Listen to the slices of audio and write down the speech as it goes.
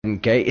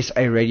Gay is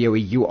a radio where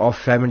you are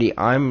family.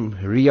 I'm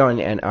Rion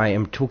and I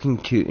am talking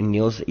to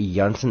Niels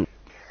Jansen.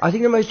 I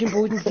think the most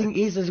important thing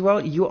is as well,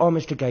 you are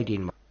Mr. Gay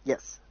Denmark.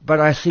 Yes. But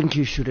I think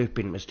you should have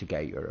been Mr.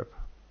 Gay Europe.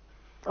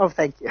 Oh,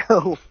 thank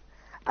you.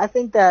 I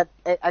think that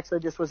actually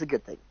this was a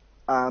good thing.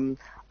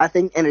 I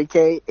think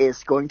Enrique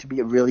is going to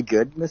be a really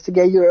good Mr.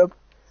 Gay Europe.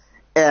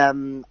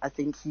 I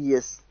think he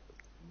is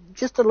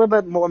just a little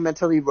bit more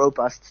mentally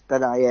robust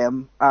than I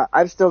am.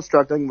 I'm still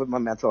struggling with my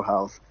mental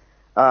health.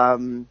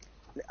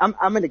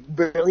 I'm in a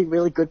really,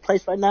 really good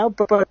place right now,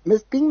 but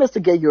being Mr.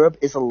 Gay Europe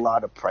is a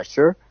lot of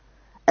pressure.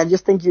 And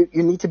just think you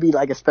need to be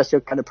like a special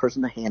kind of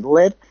person to handle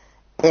it.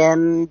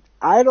 And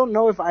I don't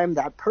know if I'm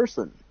that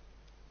person.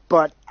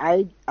 But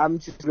I'm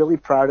just really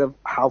proud of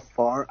how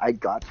far I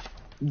got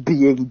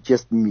being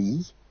just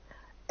me.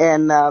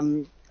 And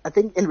I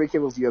think Enrique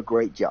will do a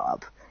great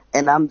job.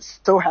 And I'm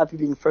so happy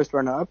being first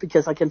runner-up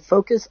because I can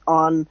focus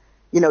on,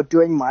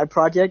 doing my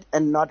project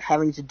and not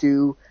having to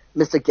do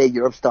Mr. Gay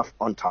Europe stuff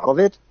on top of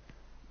it.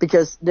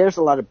 Because there's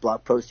a lot of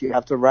blog posts you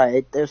have to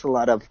write. There's a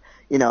lot of,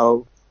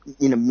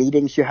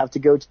 meetings you have to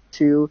go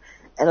to.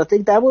 And I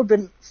think that would have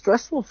been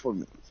stressful for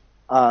me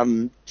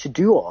to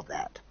do all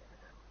that.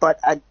 But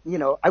I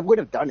would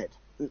have done it,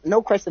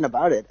 no question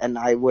about it, and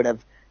I would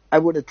have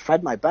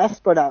tried my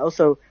best. But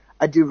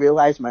I do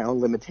realize my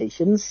own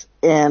limitations,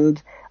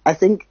 and I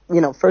think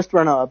first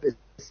runner-up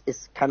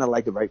is kind of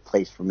like the right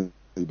place for me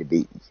to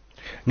be.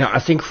 Now, I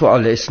think for our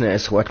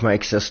listeners, what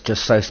makes us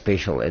just so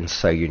special and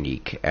so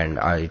unique, and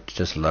I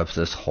just love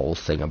this whole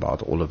thing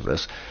about all of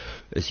this,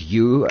 is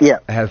you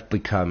have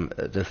become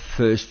the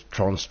first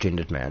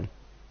transgendered man.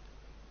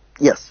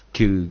 Yes.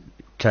 To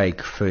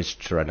take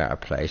first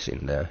runner-up place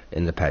in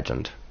the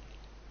pageant.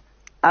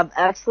 I've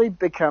actually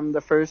become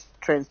the first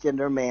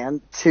transgender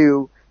man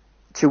to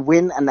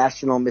win a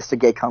national Mr.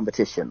 Gay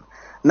competition.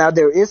 Now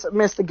there is a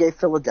Mr. Gay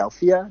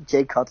Philadelphia,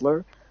 Jay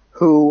Cutler,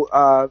 who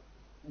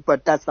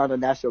but that's not a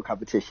national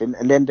competition.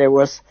 And then there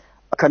was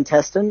a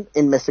contestant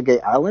in Mr.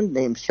 Gay Island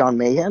named Sean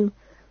Mahan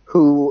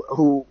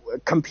who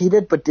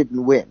competed but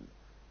didn't win.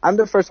 I'm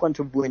the first one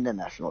to win the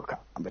national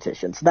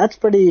competition. So that's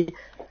pretty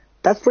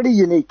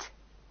unique.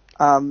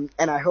 And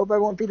I hope I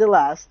won't be the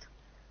last,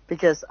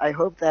 because I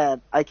hope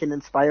that I can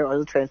inspire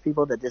other trans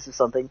people that this is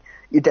something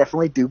you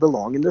definitely do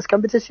belong in this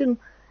competition,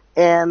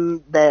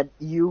 and that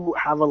you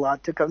have a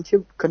lot to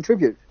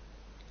contribute.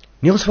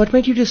 Niels, what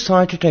made you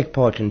decide to take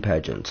part in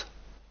pageants?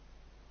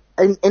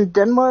 In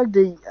Denmark,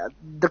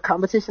 the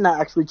competition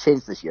actually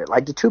changed this year.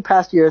 Like the 2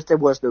 past years, there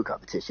was no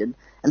competition,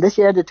 and this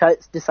year they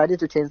decided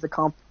to change the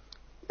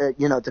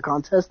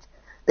contest.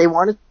 They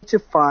wanted to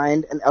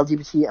find an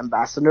LGBT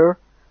ambassador,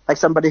 like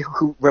somebody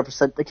who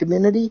represent the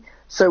community.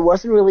 So it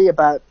wasn't really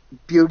about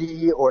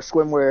beauty or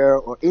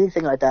swimwear or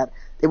anything like that.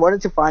 They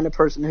wanted to find a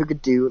person who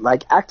could do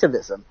like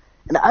activism.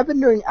 And I've been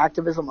doing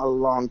activism a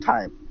long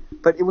time,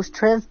 but it was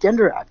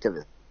transgender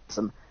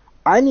activism.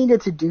 I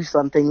needed to do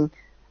something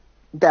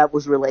that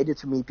was related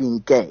to me being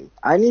gay.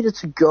 I needed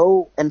to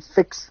go and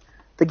fix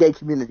the gay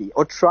community,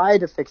 or try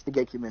to fix the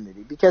gay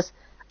community, because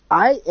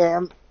I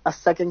am a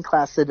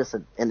second-class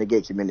citizen in the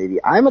gay community.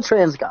 I'm a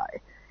trans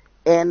guy.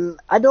 And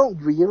I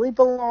don't really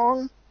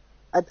belong,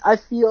 I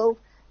feel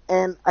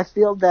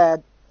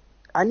that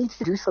I need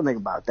to do something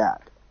about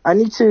that. I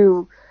need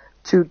to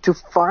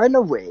find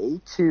a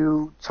way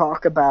to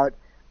talk about,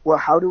 well,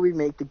 how do we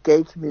make the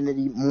gay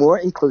community more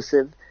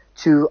inclusive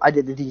to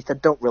identities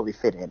that don't really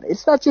fit in?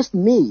 It's not just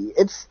me.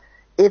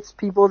 It's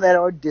people that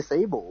are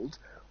disabled,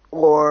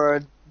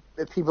 or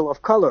people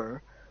of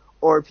color,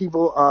 or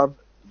people of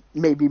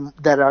maybe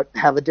that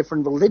have a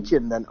different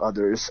religion than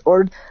others,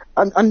 or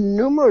on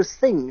numerous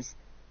things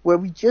where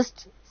we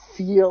just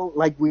feel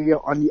like we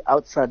are on the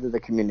outside of the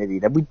community,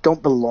 that we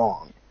don't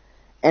belong.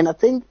 And I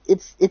think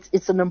it's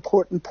an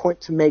important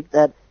point to make,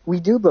 that we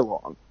do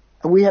belong,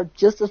 and we have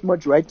just as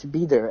much right to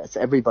be there as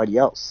everybody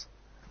else.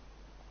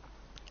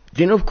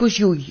 Then, of course,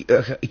 you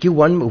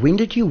won. When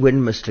did you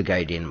win Mr.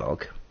 Gay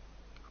Denmark?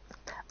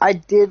 I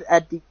did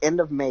at the end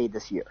of May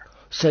this year.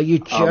 So you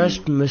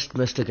just missed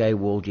Mr. Gay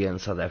World Year in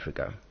South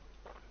Africa.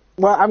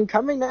 Well, I'm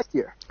coming next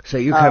year. So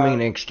you're coming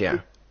next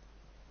year?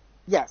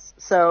 Yes.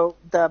 So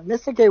the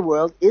Mr. Gay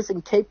World is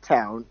in Cape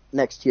Town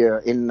next year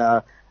in,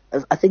 I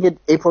think it's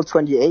April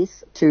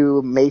 28th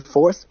to May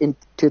 4th in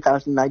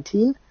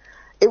 2019.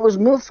 It was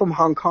moved from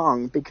Hong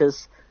Kong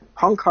because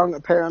Hong Kong,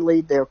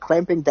 apparently, they're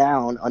clamping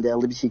down on the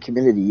LGBT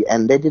community,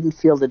 and they didn't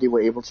feel that they were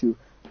able to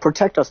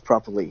protect us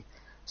properly.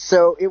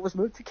 So it was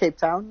moved to Cape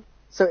Town.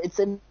 So it's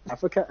in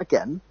Africa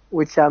again,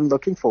 which I'm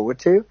looking forward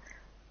to.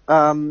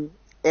 So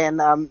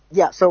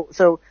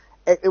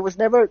it was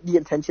never the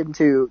intention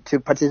to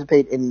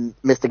participate in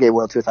Mr. Gay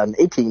World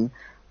 2018,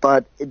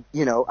 but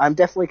I'm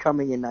definitely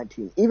coming in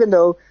 19. Even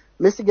though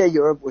Mr. Gay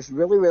Europe was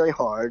really, really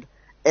hard,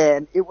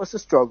 and it was a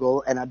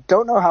struggle, and I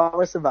don't know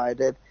how I survived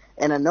it,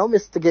 and I know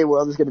Mr. Gay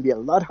World is going to be a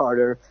lot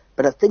harder,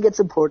 but I think it's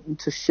important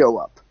to show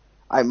up.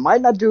 I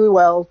might not do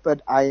well,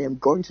 but I am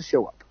going to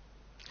show up.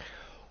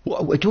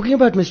 Well, talking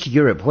about Mr.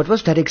 Europe, what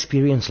was that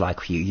experience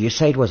like for you? You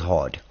say it was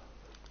hard.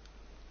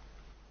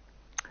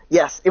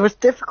 Yes, it was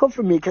difficult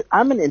for me because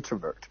I'm an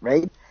introvert,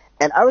 right?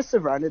 And I was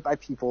surrounded by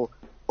people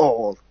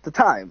all the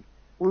time.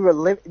 We were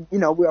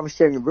I was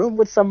sharing a room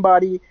with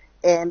somebody,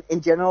 and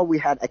in general, we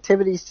had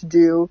activities to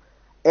do,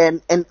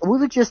 and we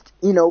were just,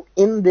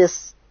 in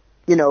this,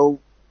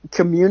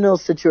 communal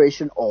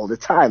situation all the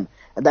time,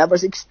 and that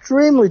was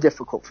extremely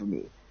difficult for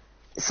me.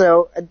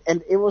 So,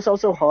 and it was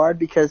also hard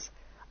because,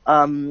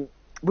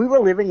 we were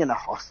living in a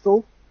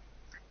hostel,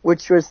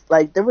 which was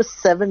like, there was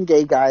 7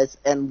 gay guys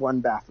and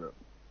 1 bathroom,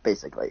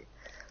 basically.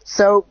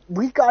 So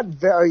we got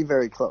very,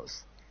 very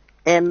close.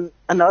 And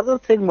another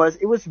thing was,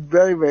 it was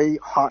very, very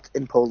hot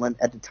in Poland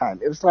at the time.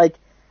 It was like,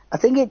 I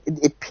think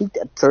it peaked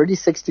at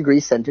 36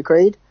 degrees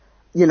centigrade,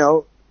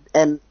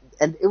 and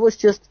it was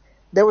just,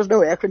 there was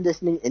no air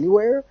conditioning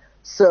anywhere.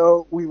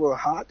 So we were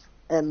hot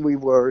and we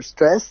were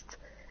stressed.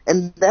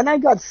 And then I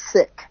got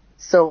sick.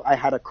 So I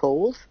had a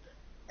cold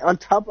on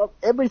top of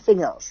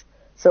everything else.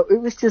 So it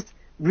was just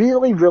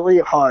really, really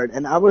hard.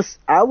 And I was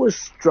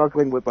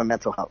struggling with my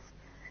mental health.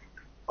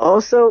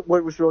 Also,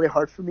 what was really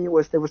hard for me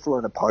was there was a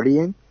lot of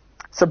partying.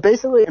 So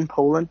basically in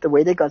Poland, the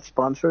way they got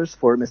sponsors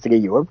for Mr. Gay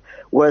Europe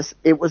was,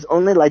 it was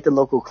only like the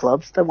local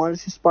clubs that wanted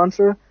to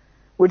sponsor,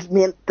 which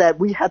meant that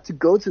we had to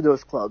go to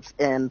those clubs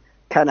and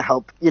kind of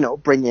help,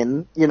 bring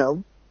in,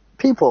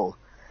 people.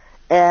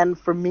 And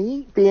for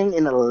me, being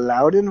in a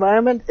loud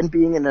environment and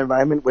being in an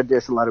environment where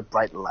there's a lot of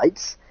bright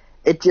lights,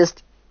 it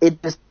just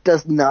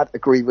does not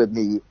agree with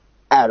me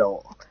at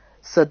all.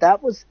 So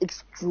that was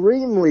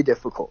extremely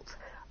difficult,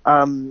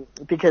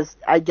 because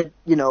I get,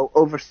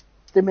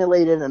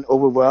 overstimulated and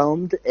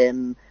overwhelmed,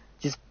 and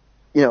just,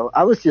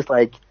 I was just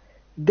like,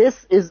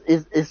 this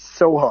is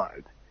so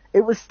hard.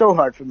 It was so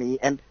hard for me,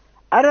 and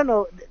I don't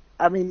know,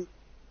 I mean,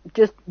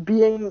 just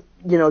being,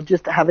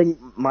 just having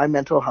my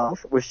mental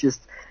health was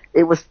just,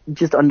 it was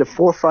just on the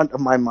forefront of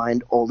my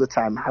mind all the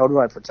time. How do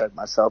I protect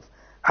myself?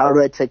 How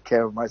do I take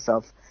care of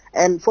myself?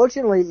 And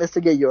fortunately,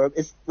 Mr. Gay Europe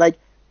is like,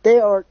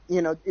 they're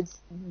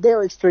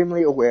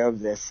extremely aware of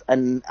this,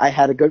 and I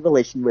had a good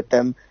relation with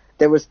them.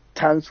 There was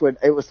times when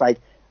it was like,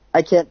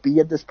 I can't be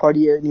at this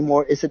party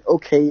anymore. Is it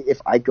okay if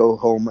I go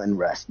home and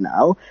rest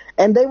now?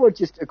 And they would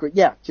just agree,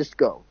 yeah, just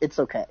go. It's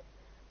okay.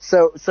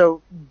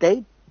 So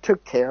they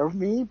took care of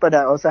me, but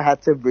I also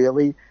had to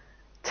really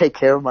take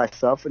care of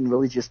myself and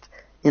really just,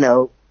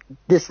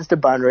 this is the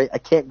boundary. I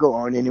can't go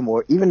on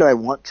anymore, even though I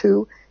want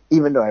to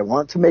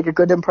make a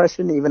good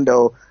impression, even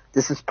though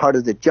this is part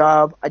of the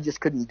job. I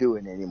just couldn't do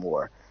it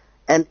anymore.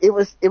 And it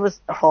was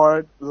a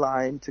hard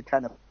line to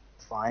kind of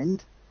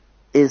find,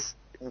 is,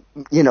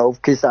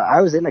 because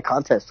I was in a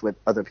contest with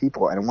other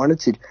people and I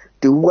wanted to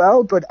do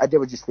well, but there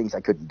were just things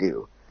I couldn't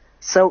do.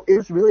 So it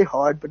was really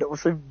hard, but it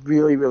was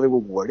really, really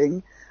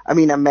rewarding. I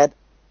mean, I met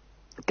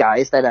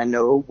guys that I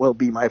know will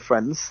be my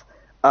friends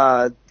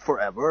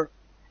forever,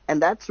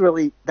 and that's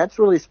really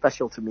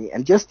special to me.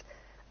 And just,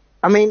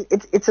 I mean,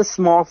 it's a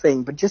small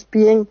thing, but just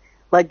being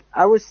like,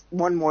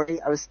 one morning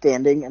I was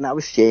standing and I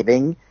was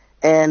shaving,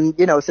 and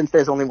since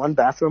there's only 1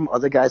 bathroom,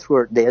 other guys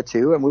were there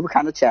too, and we were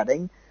kind of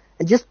chatting,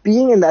 and just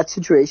being in that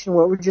situation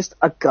where we're just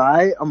a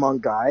guy among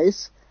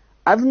guys,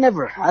 I've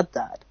never had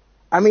that.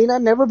 I mean,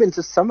 I've never been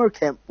to summer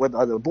camp with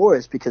other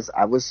boys because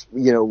I was,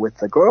 with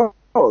the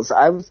girls.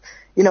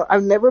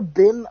 I've never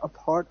been a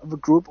part of a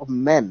group of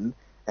men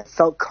that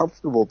felt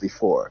comfortable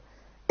before.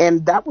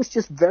 And that was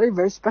just very,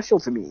 very special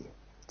to me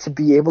to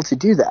be able to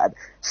do that.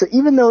 So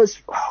even though it's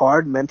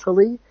hard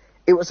mentally,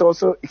 it was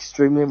also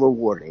extremely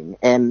rewarding.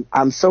 And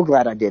I'm so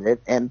glad I did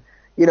it. And,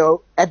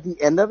 at the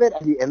end of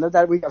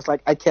that week, I was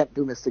like, I can't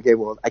do Mr. Gay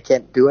World. I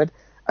can't do it.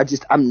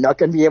 I'm not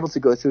going to be able to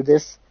go through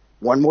this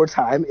one more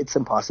time. It's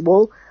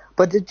impossible.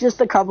 But just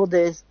a couple of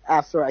days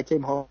after I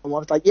came home, I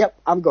was like, yep,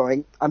 I'm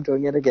doing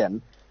it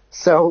again.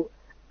 So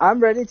I'm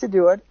ready to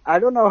do it. I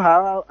don't know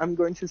how I'm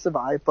going to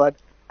survive, but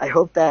I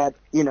hope that,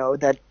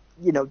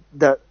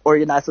 the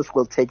organizers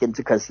will take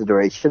into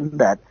consideration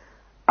that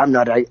I'm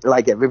not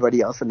like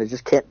everybody else and I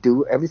just can't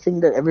do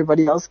everything that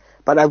everybody else,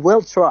 but I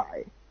will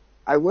try.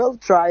 I will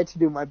try to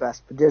do my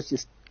best, but there's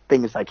just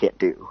things I can't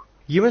do.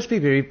 You must be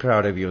very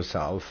proud of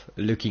yourself,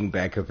 looking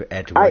back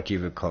at what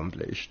you've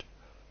accomplished.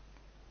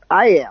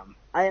 I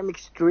am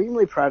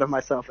extremely proud of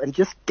myself, and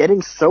just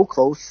getting so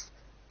close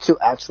to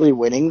actually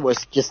winning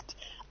was just,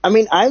 I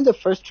mean, I'm the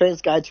first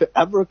trans guy to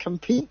ever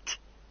compete,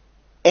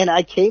 and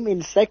I came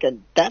in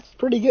second. That's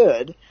pretty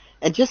good.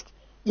 And just,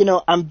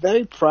 I'm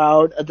very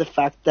proud of the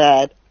fact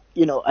that,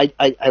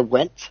 I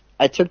went,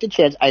 I took the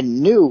chance. I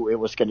knew it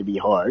was going to be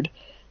hard,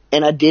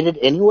 and I did it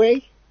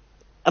anyway.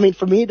 I mean,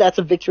 for me, that's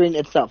a victory in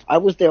itself. I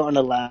was there on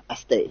the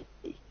last day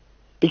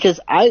because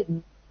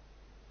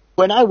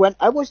when I went,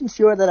 I wasn't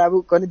sure that I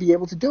was going to be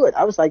able to do it.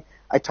 I was like,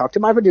 I talked to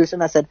my producer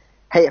and I said,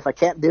 hey, if I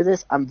can't do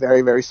this, I'm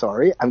very, very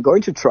sorry. I'm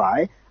going to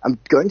try. I'm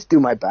going to do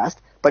my best.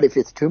 But if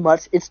it's too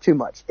much, it's too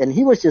much. And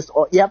he was just,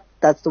 yep,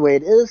 that's the way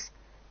it is.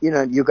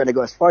 You're going to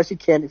go as far as you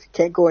can. If you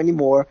can't go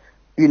anymore,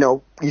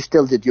 you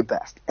still did your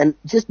best. And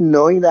just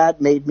knowing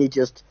that made me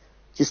just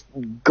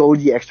go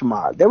the extra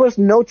mile. There was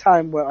no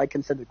time where I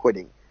considered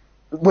quitting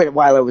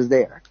while I was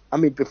there. I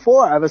mean,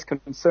 before I was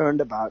concerned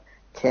about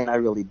can I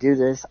really do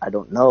this? I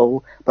don't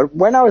know. But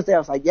when I was there, I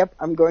was like, yep,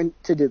 I'm going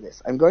to do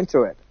this. I'm going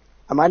through it.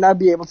 I might not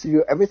be able to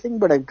do everything,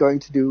 but I'm going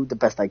to do the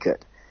best I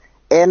could.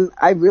 And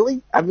I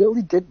really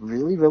did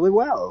really, really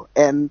well.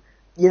 And,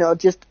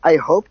 I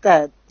hope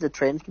that the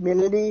trans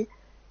community,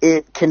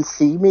 it can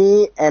see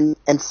me and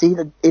see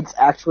that it's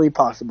actually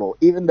possible.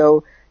 Even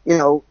though,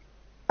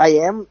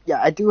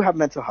 I do have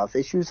mental health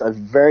issues. I'm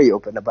very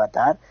open about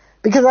that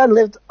because I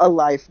lived a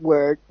life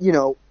where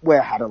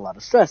I had a lot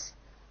of stress.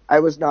 I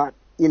was not,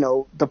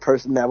 the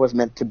person that I was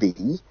meant to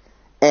be.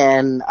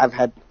 And I've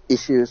had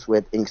issues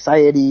with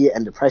anxiety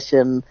and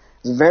depression.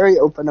 I was very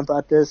open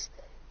about this.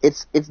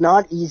 It's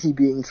not easy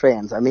being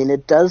trans. I mean,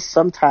 it does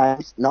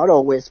sometimes, not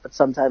always, but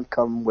sometimes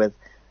come with,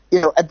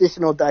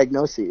 additional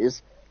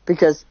diagnoses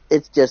because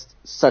it's just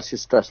such a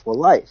stressful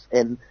life.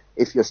 And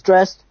if you're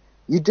stressed,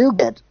 you do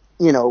get,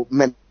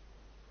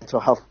 mental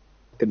health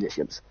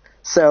conditions.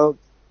 So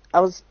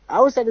I was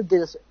at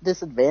a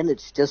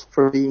disadvantage just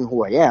for being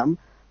who I am.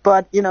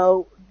 But,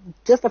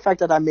 just the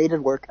fact that I made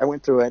it work, I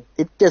went through it,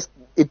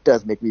 it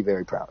does make me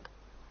very proud.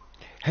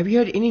 Have you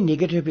had any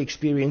negative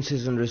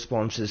experiences and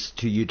responses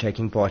to you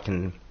taking part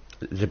in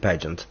the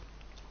pageant?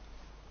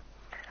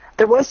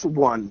 There was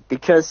one,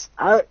 because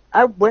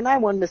when I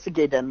won Mr.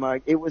 Gay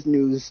Denmark, it was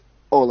news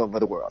all over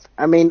the world.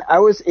 I mean, I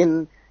was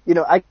in,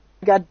 I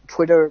got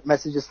Twitter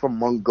messages from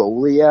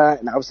Mongolia,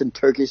 and I was in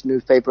Turkish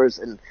newspapers,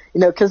 and,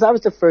 because I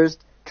was the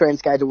first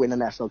trans guy to win a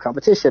national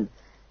competition.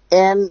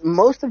 And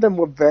most of them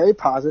were very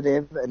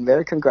positive and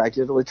very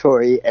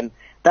congratulatory, and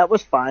that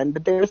was fine.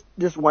 But there's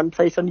this one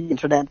place on the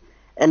internet,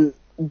 and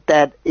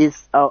that is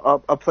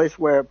a place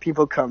where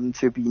people come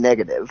to be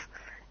negative.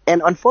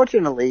 And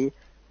unfortunately,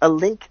 a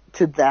link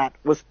to that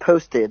was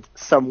posted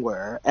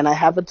somewhere, and I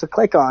happened to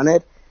click on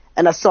it,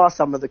 and I saw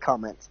some of the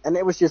comments. And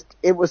it was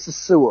a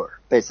sewer,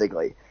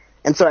 basically.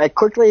 And so I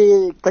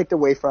quickly clicked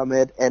away from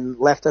it and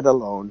left it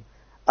alone.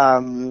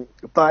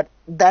 But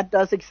that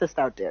does exist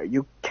out there.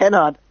 You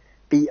cannot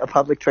be a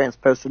public trans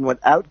person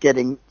without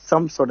getting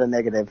some sort of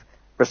negative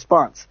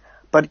response.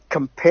 But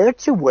compared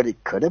to what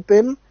it could have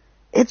been,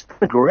 it's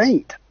been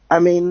great. I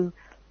mean,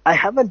 I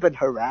haven't been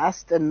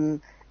harassed,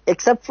 and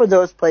except for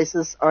those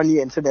places on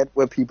the internet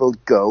where people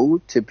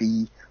go to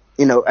be,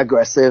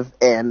 aggressive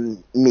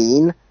and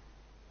mean,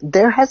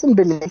 there hasn't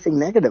been anything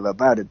negative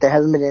about it. There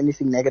hasn't been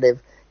anything negative,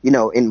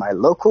 in my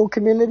local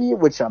community,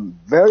 which I'm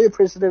very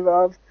appreciative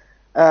of.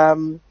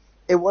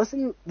 It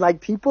wasn't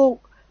like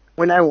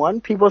when I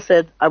won, people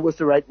said I was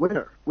the right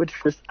winner, which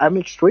I'm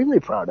extremely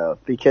proud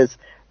of, because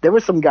there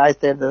were some guys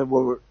there that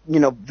were,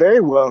 very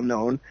well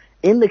known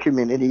in the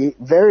community,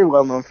 very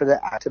well known for their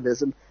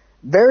activism,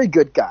 very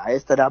good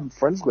guys that I'm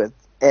friends with.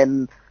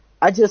 And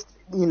I just,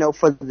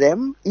 for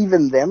them,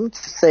 even them,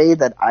 to say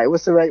that I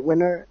was the right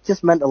winner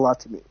just meant a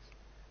lot to me.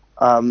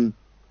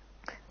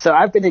 So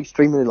I've been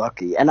extremely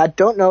lucky. And I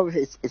don't know if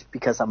it's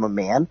because I'm a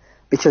man,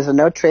 because I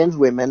know trans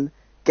women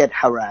get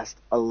harassed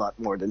a lot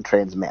more than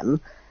trans men.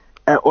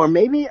 Or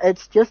maybe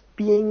it's just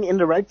being in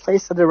the right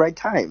place at the right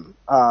time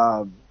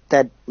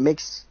that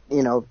makes,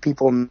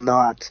 people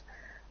not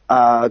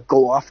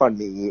go off on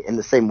me in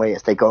the same way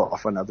as they go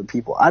off on other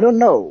people. I don't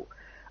know.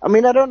 I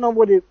mean, I don't know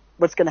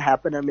what's going to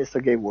happen at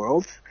Mr. Gay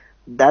World.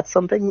 That's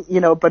something,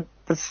 but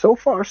so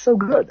far so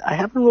good. I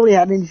haven't really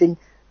had anything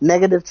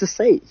negative to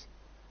say.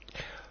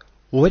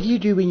 What do you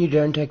do when you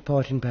don't take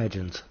part in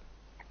pageants?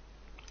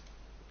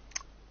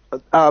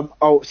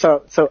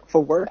 So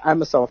for work,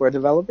 I'm a software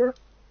developer.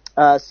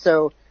 The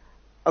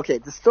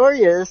story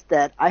is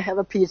that I have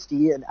a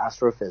PhD in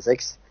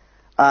astrophysics,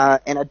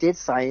 and I did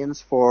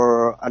science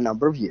for a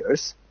number of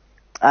years.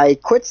 I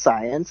quit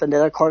science, and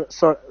then I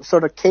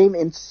sort of came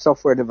into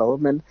software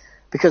development,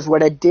 because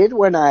what I did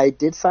when I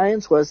did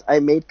science was I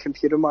made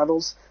computer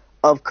models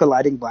of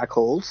colliding black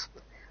holes.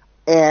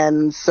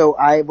 And so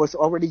I was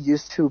already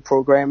used to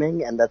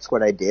programming, and that's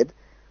what I did.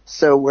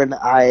 So when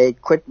I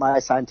quit my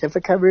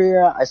scientific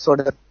career, I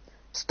sort of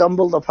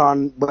stumbled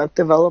upon web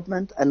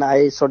development, and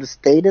I sort of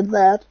stayed in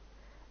that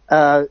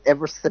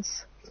ever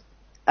since.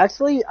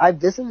 Actually, I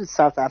visited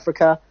South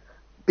Africa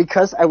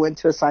because I went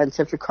to a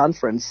scientific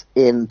conference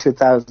in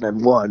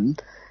 2001.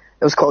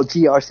 It was called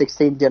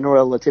GR16, General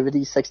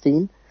Relativity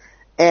 16.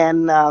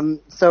 And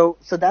so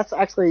that's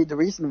actually the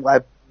reason why I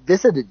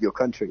visited your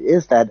country,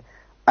 is that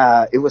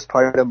it was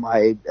part of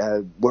my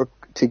work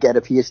to get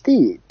a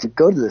PhD, to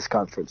go to this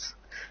conference.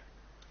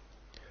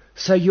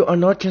 So you are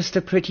not just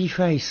a pretty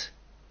face?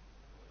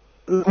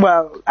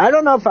 Well, I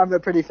don't know if I'm a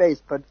pretty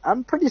face, but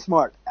I'm pretty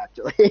smart,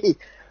 actually.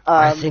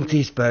 I think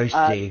these both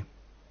do.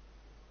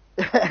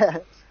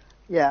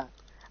 Yeah.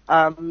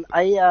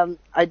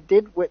 I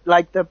did,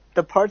 like,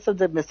 the parts of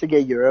the Mr. Gay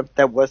Europe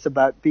that was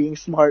about being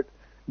smart,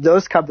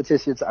 those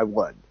competitions I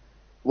won.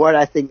 What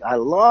I think I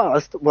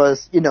lost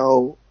was,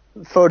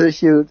 photo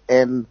shoot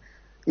and,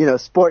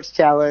 sports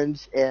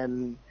challenge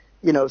and,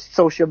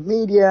 social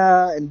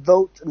media and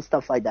vote and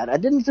stuff like that. I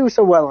didn't do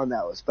so well on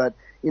those, but,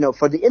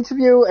 for the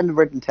interview and the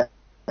written test,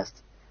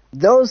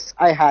 those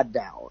I had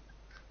down.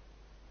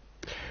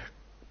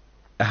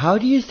 How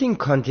do you think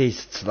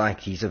contests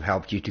like these have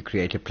helped you to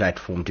create a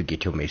platform to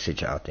get your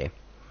message out there?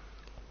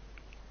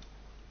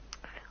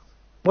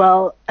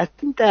 Well, I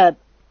think that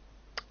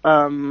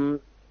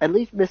at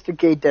least Mr.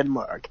 Gay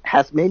Denmark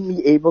has made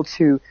me able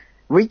to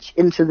reach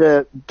into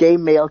the gay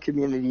male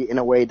community in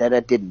a way that I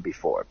didn't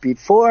before.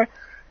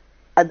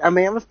 I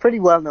mean, I was pretty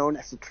well known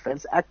as a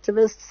trans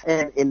activist,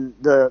 and in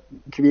the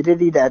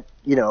community that,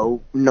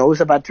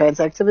 knows about trans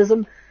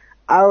activism,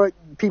 our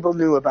people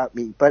knew about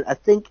me. But I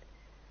think,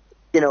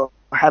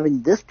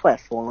 having this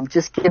platform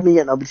just gave me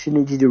an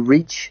opportunity to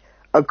reach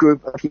a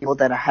group of people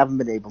that I haven't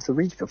been able to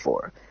reach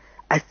before.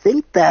 I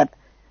think that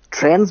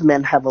trans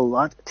men have a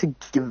lot to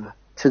give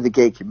to the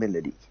gay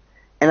community.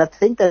 And I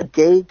think that the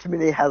gay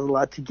community has a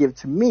lot to give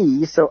to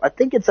me. So I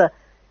think it's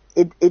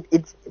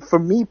for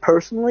me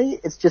personally,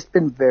 it's just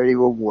been very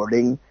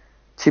rewarding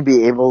to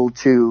be able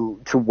to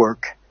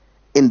work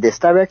in this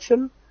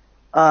direction.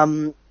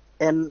 And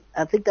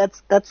I think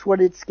that's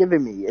what it's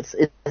given me.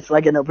 It's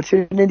like an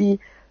opportunity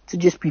to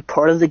just be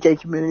part of the gay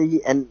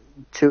community and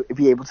to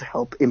be able to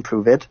help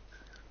improve it.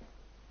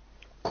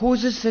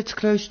 Causes that's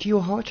close to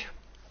your heart?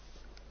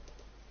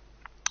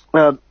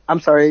 I'm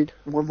sorry,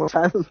 one more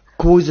time.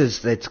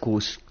 Causes that's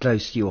close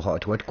to your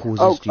heart. What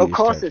causes do you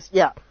causes, stand?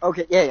 Yeah,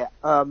 okay, yeah.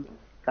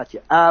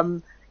 Gotcha.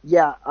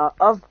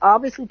 Of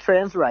obviously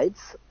trans rights,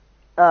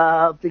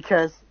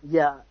 because,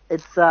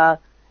 it's,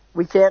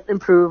 we can't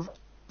improve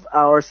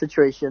our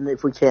situation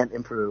if we can't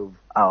improve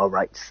our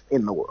rights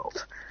in the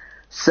world.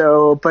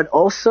 So, but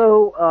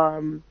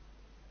also,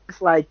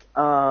 it's like,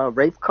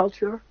 rape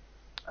culture,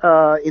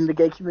 in the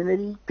gay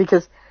community,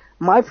 because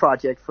my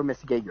project for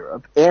Mr. Gay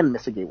Europe and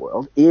Mr. Gay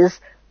World is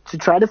to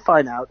try to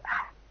find out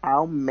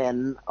how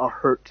men are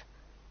hurt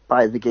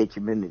by the gay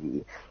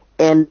community.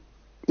 And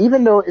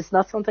even though it's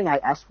not something I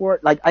ask for,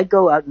 like I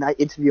go out and I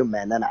interview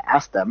men and I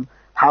ask them,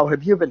 how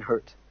have you been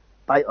hurt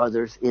by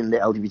others in the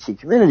LGBT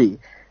community?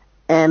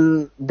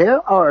 And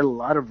there are a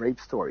lot of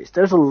rape stories.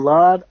 There's a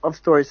lot of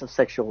stories of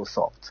sexual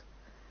assault.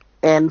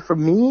 And for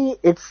me,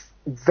 it's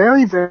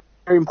very, very,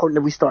 very important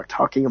that we start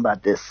talking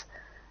about this,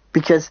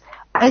 because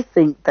I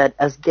think that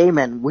as gay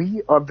men,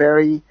 we are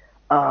very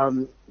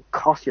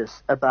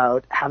cautious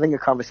about having a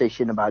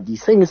conversation about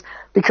these things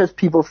because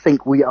people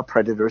think we are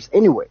predators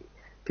anyway.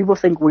 People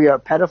think we are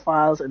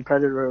pedophiles and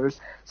predators.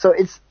 So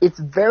it's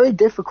very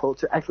difficult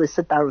to actually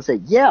sit down and say,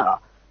 yeah,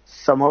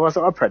 some of us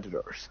are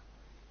predators.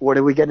 What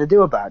are we going to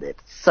do about it?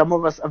 Some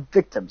of us are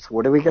victims.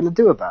 What are we going to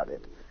do about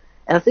it?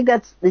 And I think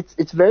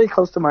it's very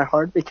close to my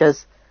heart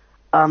because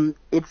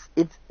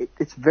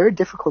it's very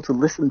difficult to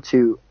listen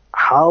to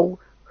how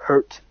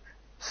hurt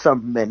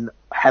some men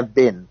have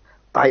been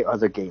by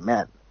other gay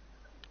men.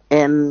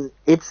 And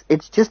it's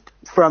just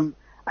from,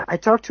 I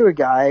talked to a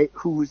guy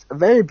who's a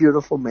very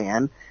beautiful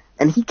man,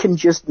 and he can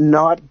just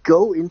not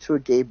go into a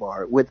gay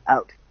bar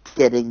without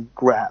getting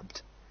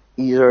grabbed,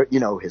 either,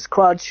 his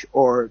crotch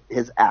or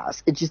his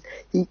ass. It just,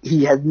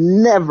 he has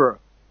never,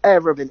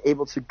 ever been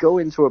able to go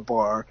into a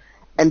bar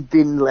and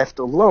been left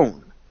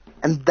alone.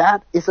 And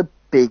that is a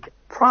big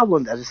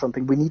problem. That is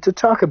something we need to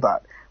talk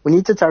about. We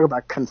need to talk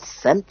about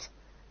consent.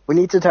 We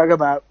need to talk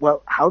about,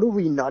 well, how do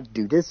we not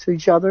do this to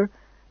each other?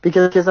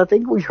 Because I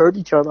think we hurt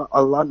each other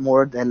a lot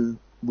more than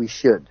we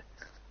should.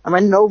 I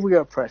mean, I know we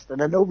are oppressed,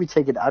 and I know we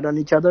take it out on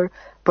each other,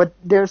 but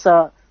there's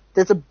a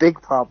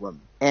big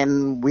problem,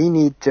 and we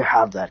need to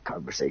have that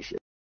conversation.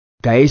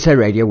 Gay SA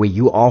Radio, where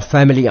you are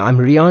family. I'm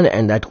Rian,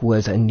 and that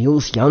was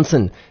Niels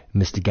Jansen,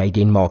 Mr. Gay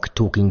Denmark,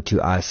 talking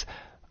to us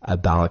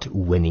about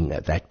winning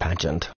that pageant.